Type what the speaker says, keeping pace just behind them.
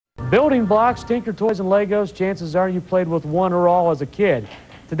Building blocks, Tinker Toys, and Legos, chances are you played with one or all as a kid.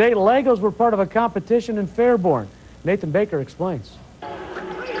 Today, Legos were part of a competition in Fairborn. Nathan Baker explains. The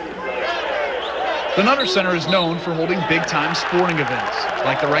Nutter Center is known for holding big-time sporting events,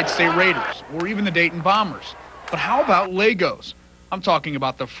 like the Wright State Raiders or even the Dayton Bombers. But how about Legos? I'm talking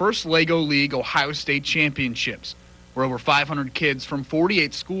about the first Lego League Ohio State Championships, where over 500 kids from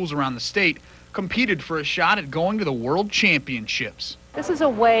 48 schools around the state competed for a shot at going to the World Championships. This is a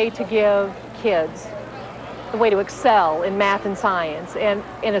way to give kids the way to excel in math and science, and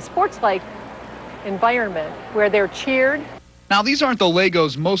in a sports-like environment where they're cheered. Now, these aren't the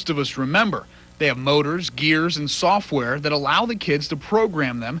Legos most of us remember. They have motors, gears, and software that allow the kids to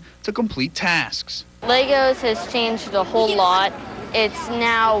program them to complete tasks. Legos has changed a whole lot. It's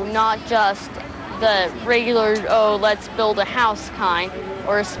now not just the regular, oh, let's build a house kind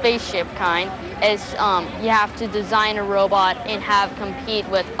or a spaceship kind. It's you have to design a robot and have compete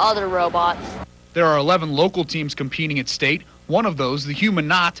with other robots. There are 11 local teams competing at state. One of those, the Human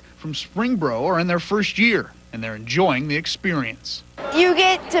Knot from Springboro, are in their first year, and they're enjoying the experience. You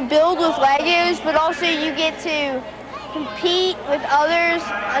get to build with Legos, but also you get to compete with others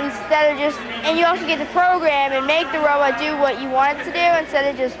instead of just, and you also get to program and make the robot do what you want it to do instead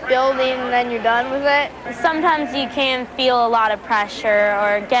of just building and then you're done with it. Sometimes you can feel a lot of pressure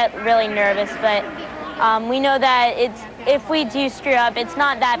or get really nervous, but we know that if we do screw up, it's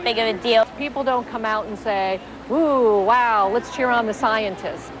not that big of a deal. People don't come out and say, ooh, wow, let's cheer on the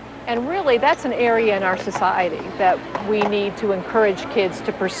scientists. And really, that's an area in our society that we need to encourage kids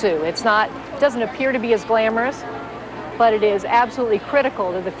to pursue. It doesn't appear to be as glamorous, but it is absolutely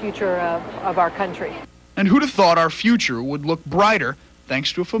critical to the future of our country. And who'd have thought our future would look brighter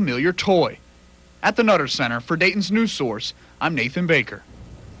thanks to a familiar toy? At the Nutter Center, for Dayton's News Source, I'm Nathan Baker.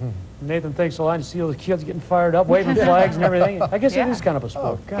 Nathan, thanks a lot. You see all the kids getting fired up, waving flags and everything. I guess it is kind of a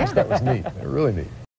sport. Oh, gosh, that was neat. Really neat.